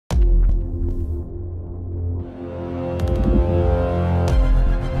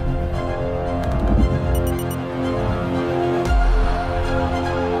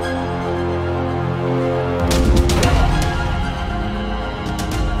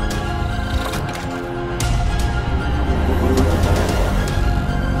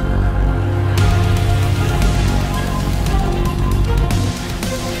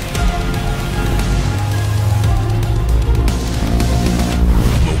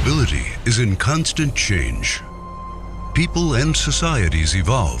mobility is in constant change. People and societies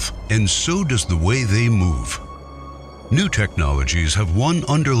evolve, and so does the way they move. New technologies have one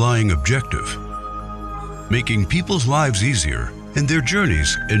underlying objective: making people's lives easier and their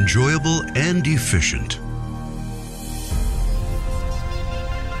journeys enjoyable and efficient.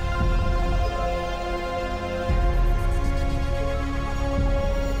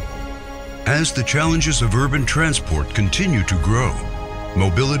 As the challenges of urban transport continue to grow,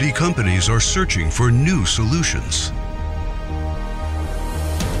 mobility companies are searching for new solutions.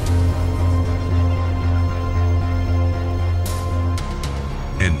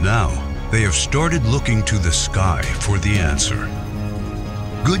 And now, they have started looking to the sky for the answer.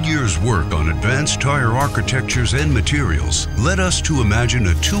 Goodyear's work on advanced tire architectures and materials led us to imagine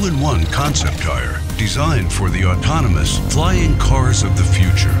a two-in-one concept tire designed for the autonomous, flying cars of the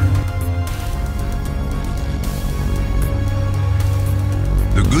future.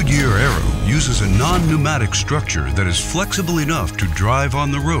 The Goodyear Aero uses a non-pneumatic structure that is flexible enough to drive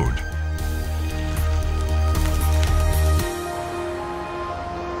on the road.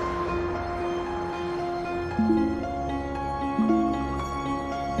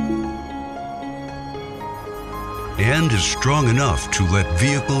 And is strong enough to let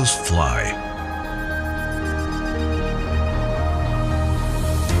vehicles fly.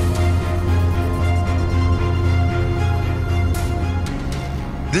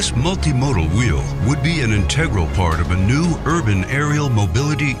 This multimodal wheel would be an integral part of a new urban aerial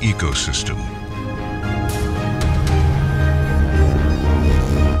mobility ecosystem.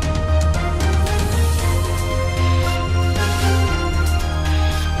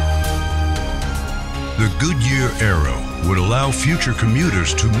 The Goodyear Aero would allow future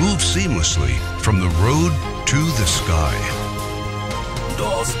commuters to move seamlessly from the road to the sky.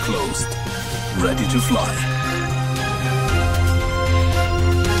 Doors closed. Ready to fly.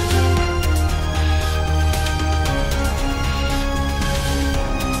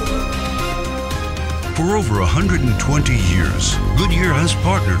 For over 120 years, Goodyear has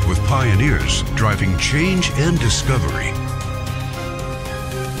partnered with pioneers, driving change and discovery.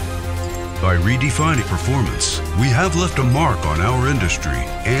 By redefining performance, we have left a mark on our industry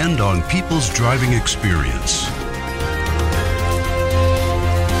and on people's driving experience.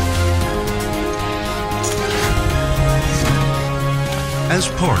 As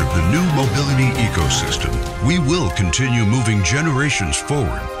part of the new mobility ecosystem, we will continue moving generations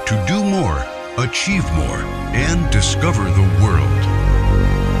forward to do more, achieve more, and discover the world.